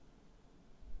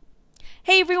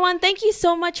Hey everyone, thank you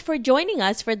so much for joining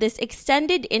us for this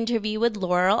extended interview with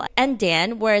Laurel and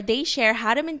Dan, where they share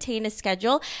how to maintain a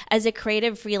schedule as a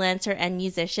creative freelancer and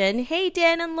musician. Hey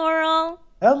Dan and Laurel.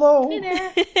 Hello. Hey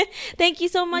there. Thank you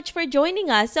so much for joining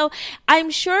us. So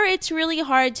I'm sure it's really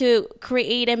hard to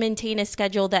create and maintain a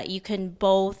schedule that you can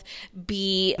both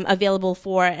be available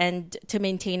for and to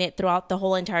maintain it throughout the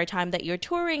whole entire time that you're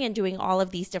touring and doing all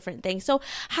of these different things. So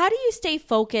how do you stay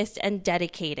focused and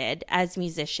dedicated as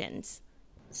musicians?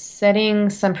 Setting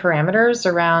some parameters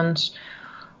around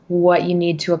what you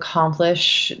need to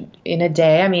accomplish in a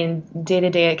day. I mean, day to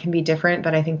day it can be different,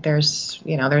 but I think there's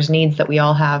needs that we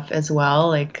all have as well,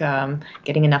 like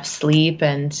getting enough sleep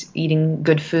and eating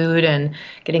good food and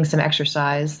getting some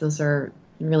exercise. Those are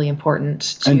really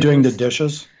important. And doing the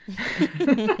dishes.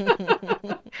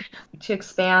 To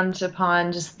expand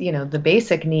upon just, the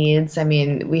basic needs, I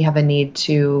mean, we have a need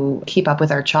to keep up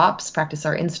with our chops, practice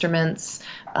our instruments,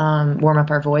 warm up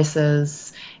our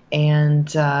voices, and,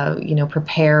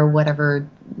 prepare whatever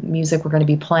music we're going to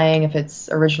be playing, if it's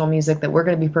original music that we're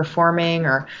going to be performing,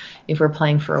 or if we're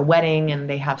playing for a wedding and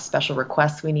they have special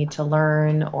requests we need to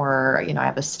learn, or, I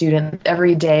have a student.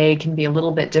 Every day can be a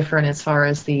little bit different as far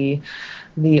as the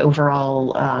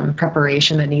overall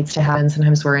preparation that needs to happen.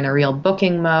 Sometimes we're in a real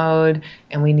booking mode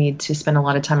and we need to spend a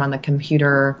lot of time on the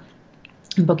computer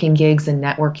booking gigs and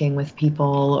networking with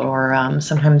people, or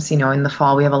sometimes, in the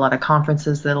fall we have a lot of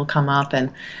conferences that'll come up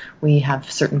and we have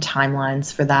certain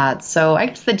timelines for that. So I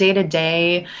guess the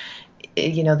day-to-day,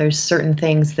 there's certain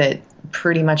things that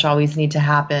pretty much always need to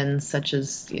happen, such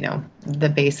as, the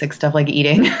basic stuff like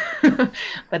eating.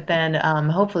 But then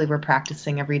hopefully we're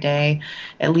practicing every day,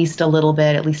 at least a little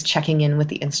bit, at least checking in with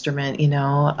the instrument.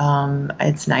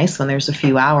 It's nice when there's a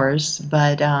few hours,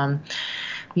 but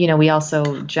we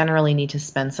also generally need to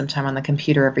spend some time on the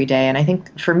computer every day. And I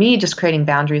think for me, just creating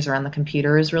boundaries around the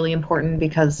computer is really important,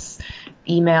 because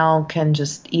email can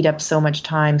just eat up so much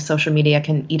time. Social media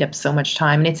can eat up so much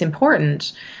time, and it's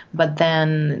important. But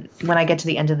then when I get to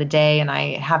the end of the day and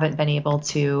I haven't been able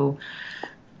to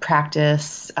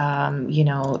practice,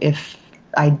 if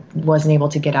I wasn't able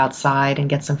to get outside and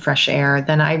get some fresh air,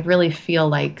 then I really feel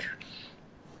like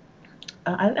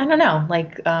I don't know,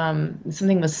 like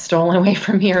something was stolen away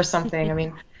from me or something. I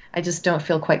mean, I just don't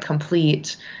feel quite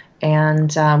complete.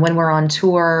 And when we're on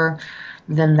tour,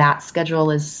 then that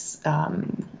schedule is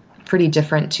pretty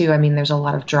different too. I mean, there's a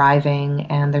lot of driving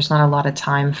and there's not a lot of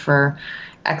time for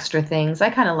extra things. I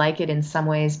kind of like it in some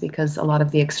ways because a lot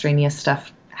of the extraneous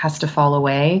stuff has to fall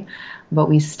away, but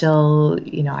we still,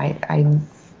 I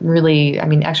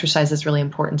mean, exercise is really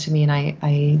important to me, and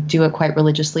I do it quite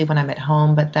religiously when I'm at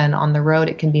home, but then on the road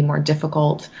it can be more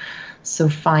difficult. So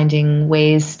finding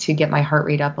ways to get my heart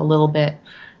rate up a little bit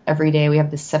every day. We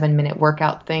have this 7-minute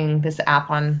workout thing, this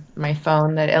app on my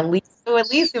phone that at least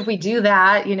if we do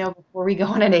that, before we go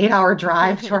on an 8-hour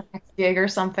drive to our next gig or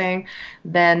something,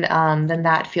 then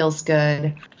that feels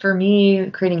good. For me,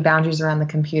 creating boundaries around the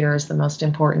computer is the most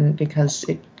important, because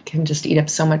it can just eat up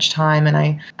so much time. And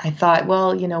I thought,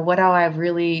 well,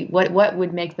 what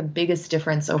would make the biggest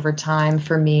difference over time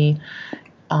for me,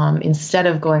 instead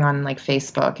of going on like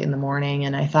Facebook in the morning.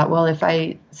 And I thought, well, if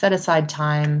I set aside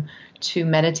time to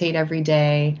meditate every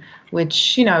day,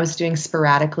 which, I was doing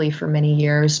sporadically for many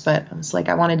years, but I was like,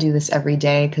 I want to do this every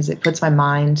day because it puts my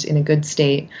mind in a good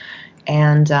state.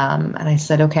 And I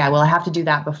said, okay, well, I have to do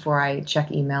that before I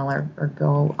check email or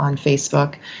go on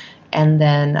Facebook. And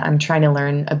then I'm trying to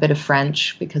learn a bit of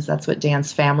French because that's what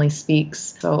Dan's family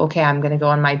speaks. So, okay, I'm going to go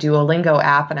on my Duolingo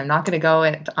app, and I'm not going to go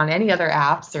on any other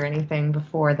apps or anything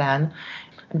before then.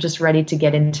 I'm just ready to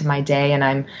get into my day, and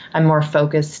I'm more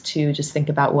focused to just think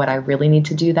about what I really need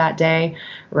to do that day,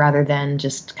 rather than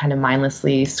just kind of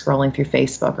mindlessly scrolling through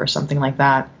Facebook or something like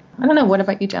that. I don't know. What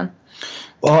about you, Dan?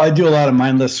 Well, I do a lot of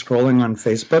mindless scrolling on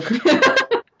Facebook.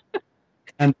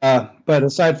 And but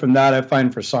aside from that, I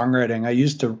find for songwriting, I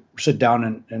used to sit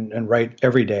down and write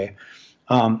every day.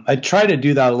 I try to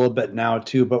do that a little bit now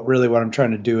too, but really what I'm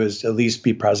trying to do is at least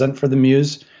be present for the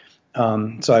muse.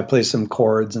 So I play some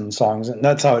chords and songs, and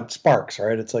that's how it sparks,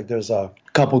 right? It's like there's a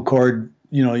couple chord,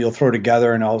 you'll throw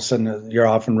together, and all of a sudden you're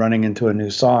off and running into a new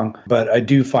song. But I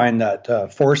do find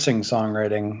that forcing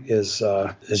songwriting is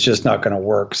just not going to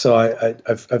work. So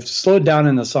I've slowed down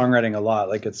in the songwriting a lot.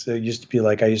 Like it used to be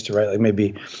like I used to write like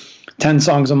maybe 10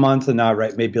 songs a month, and now I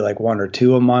write maybe like 1 or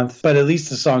 2 a month. But at least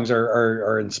the songs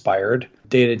are inspired.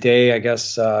 Day to day, I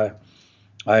guess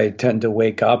I tend to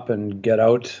wake up and get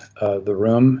out the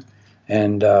room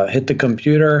and hit the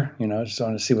computer, just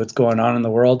want to see what's going on in the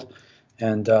world.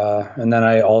 And then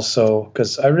I also,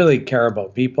 because I really care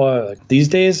about people, like these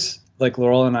days, like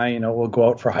Laurel and I, we'll go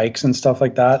out for hikes and stuff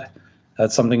like that.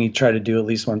 That's something you try to do at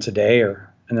least once a day, and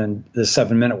then the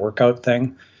 7-minute workout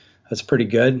thing. That's pretty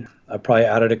good. I probably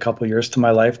added a couple years to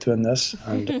my life doing this.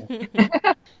 And,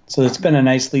 so it's been a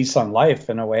nice lease on life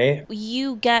in a way.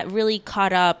 You get really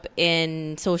caught up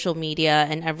in social media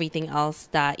and everything else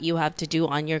that you have to do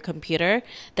on your computer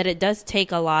that it does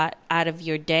take a lot out of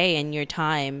your day and your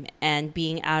time. And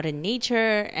being out in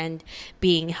nature and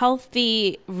being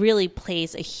healthy really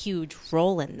plays a huge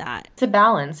role in that. It's a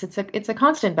balance. It's a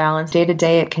constant balance. Day to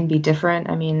day, it can be different.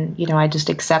 I mean, I just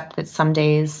accept that some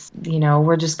days,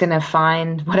 we're just going to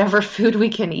find whatever food we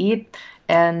can eat.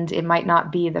 And it might not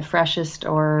be the freshest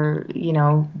or,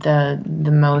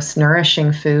 the most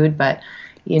nourishing food, but,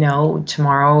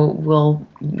 tomorrow we'll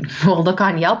look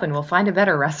on Yelp and we'll find a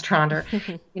better restaurant or,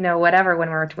 whatever when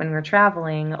we're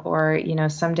traveling. Or,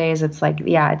 some days it's like,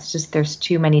 it's just there's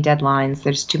too many deadlines.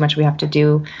 There's too much we have to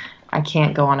do. I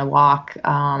can't go on a walk.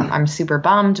 I'm super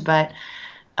bummed, but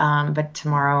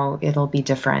tomorrow it'll be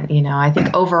different. I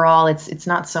think overall it's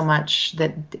not so much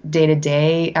that day to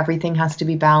day everything has to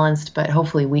be balanced, but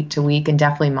hopefully week to week and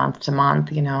definitely month to month,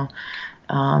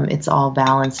 it's all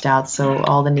balanced out. So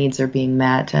all the needs are being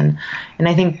met. And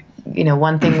I think,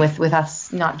 one thing with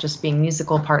us not just being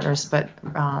musical partners, but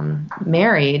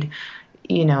married,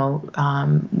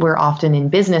 we're often in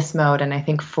business mode. And I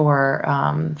think for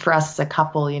us as a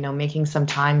couple, making some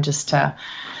time just to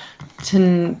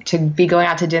be going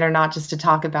out to dinner, not just to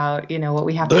talk about, what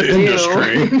we have to do,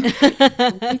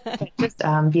 just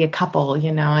be a couple,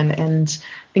 and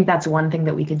I think that's one thing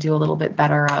that we could do a little bit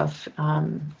better of.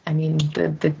 I mean,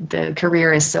 the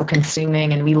career is so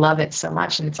consuming and we love it so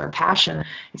much and it's our passion.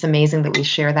 It's amazing that we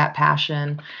share that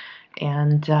passion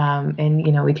and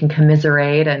we can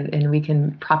commiserate and we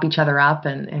can prop each other up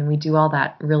and we do all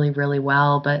that really, really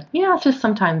well. But yeah, it's just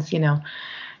sometimes,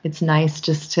 it's nice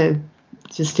just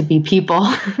to be people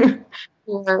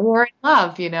who are in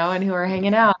love, and who are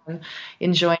hanging out and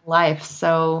enjoying life.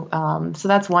 So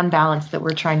that's one balance that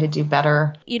we're trying to do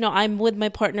better. I'm with my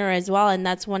partner as well. And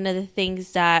that's one of the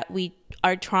things that we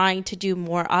are trying to do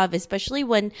more of, especially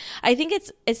when I think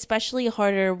it's especially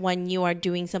harder when you are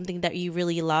doing something that you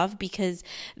really love, because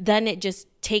then it just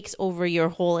takes over your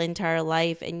whole entire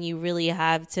life and you really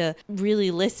have to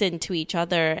really listen to each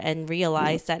other and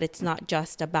realize that it's not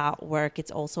just about work,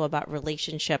 it's also about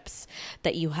relationships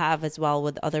that you have as well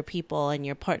with other people and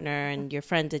your partner and your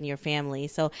friends and your family.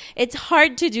 So it's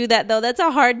hard to do that though. That's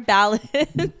a hard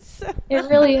balance. It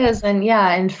really is.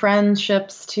 And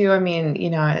friendships too. I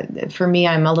mean, for me,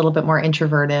 I'm a little bit more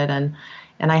introverted and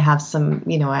I have some,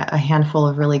 a handful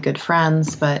of really good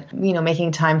friends, but,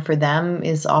 making time for them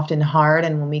is often hard.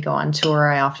 And when we go on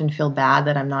tour, I often feel bad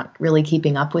that I'm not really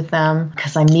keeping up with them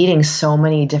because I'm meeting so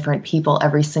many different people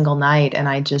every single night. And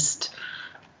I just,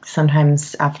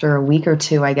 sometimes after a week or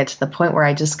two, I get to the point where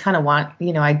I just kind of want,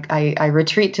 I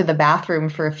retreat to the bathroom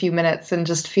for a few minutes and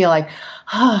just feel like,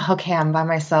 oh, okay, I'm by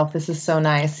myself. This is so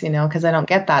nice, because I don't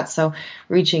get that. So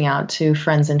reaching out to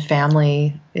friends and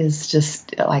family is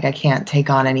just like, I can't take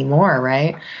on anymore.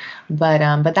 Right.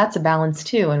 But that's a balance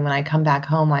too. And when I come back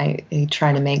home, I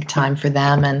try to make time for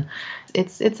them. And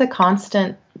it's a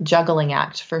constant juggling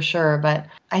act for sure. But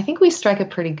I think we strike a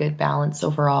pretty good balance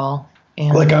overall.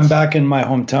 And like I'm back in my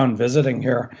hometown visiting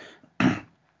here,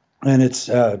 and it's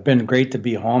been great to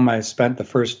be home. I spent the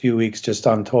first few weeks just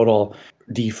on total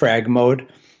defrag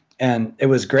mode, and it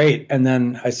was great. And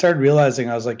then I started realizing,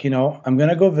 I was like, I'm going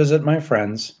to go visit my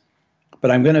friends,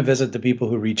 but I'm going to visit the people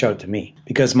who reach out to me,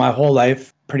 because my whole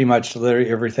life, pretty much literally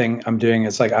everything I'm doing,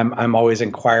 it's like I'm always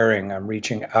inquiring, I'm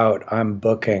reaching out, I'm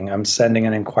booking, I'm sending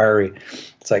an inquiry.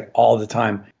 It's like all the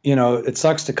time. It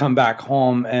sucks to come back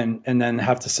home and then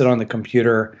have to sit on the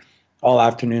computer all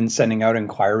afternoon sending out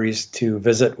inquiries to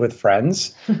visit with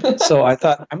friends. So I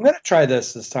thought, I'm going to try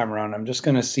this time around. I'm just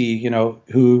going to see,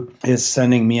 who is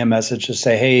sending me a message to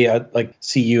say, hey, I'd like to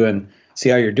see you and see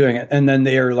how you're doing it. And then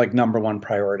they are like number one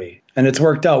priority. And it's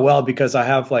worked out well because I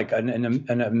have like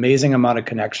an amazing amount of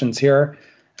connections here.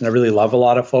 And I really love a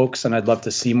lot of folks and I'd love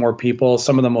to see more people.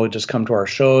 Some of them will just come to our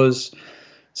shows.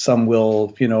 Some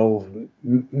will,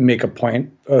 make a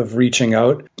point of reaching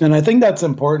out. And I think that's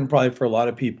important probably for a lot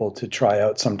of people to try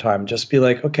out sometime. Just be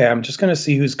like, okay, I'm just going to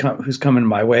see who's coming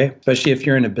my way. Especially if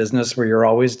you're in a business where you're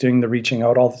always doing the reaching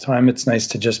out all the time. It's nice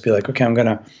to just be like, okay, I'm going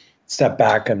to step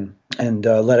back and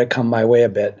let it come my way a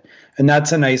bit. And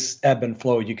that's a nice ebb and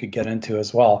flow you could get into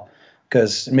as well.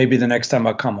 Because maybe the next time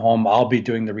I come home, I'll be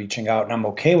doing the reaching out and I'm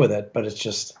okay with it. But it's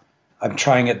just, I'm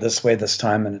trying it this way this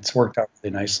time, and it's worked out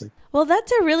really nicely. Well,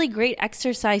 that's a really great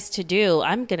exercise to do.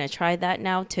 I'm going to try that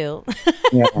now too.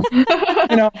 Yeah.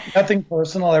 Nothing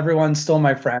personal. Everyone's still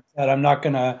my friend. That I'm not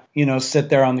going to, sit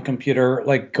there on the computer,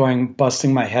 like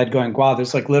busting my head going, wow,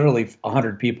 there's like literally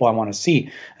 100 people I want to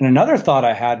see. And another thought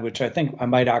I had, which I think I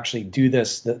might actually do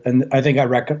this, and I think I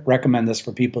recommend this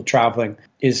for people traveling,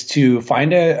 is to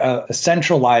find a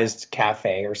centralized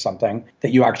cafe or something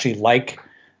that you actually like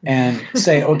and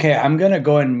say, okay, I'm going to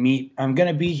go and meet, I'm going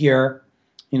to be here,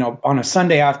 on a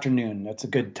Sunday afternoon. That's a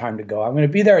good time to go. I'm going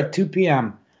to be there at 2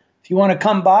 p.m. If you want to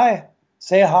come by,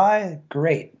 say hi,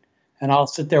 great. And I'll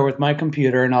sit there with my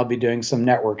computer and I'll be doing some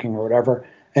networking or whatever.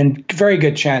 And very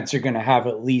good chance you're going to have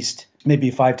at least maybe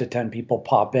 5 to 10 people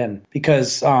pop in,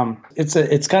 because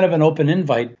it's kind of an open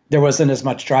invite. There wasn't as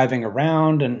much driving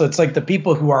around, and it's like the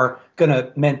people who are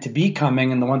meant to be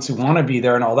coming and the ones who want to be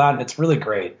there and all that. And it's really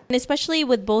great. And especially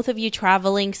with both of you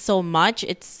traveling so much,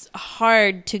 it's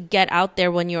hard to get out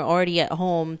there when you're already at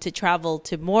home to travel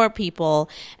to more people,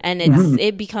 and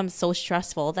it becomes so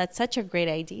stressful. That's such a great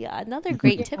idea. Another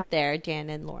great tip there,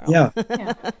 Dan and Laurel.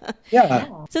 Yeah.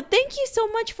 So thank you so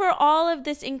much for all of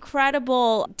this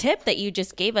incredible tip that you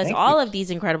just gave us. All of these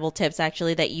incredible tips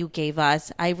actually that you gave us.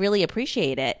 I really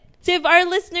appreciate it. So if our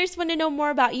listeners want to know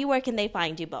more about you, where can they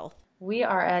find you both? We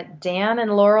are at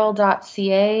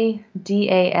danandlaurel.ca,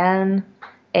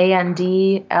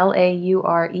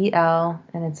 DANANDLAUREL,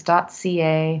 and it's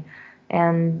 .ca.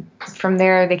 And from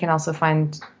there, they can also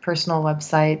find personal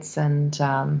websites and,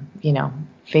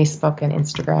 Facebook and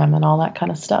Instagram and all that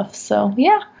kind of stuff. So,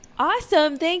 yeah.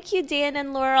 Awesome. Thank you, Dan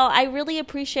and Laurel. I really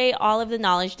appreciate all of the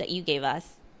knowledge that you gave us.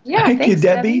 Yeah, Thank you,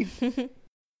 Debbie.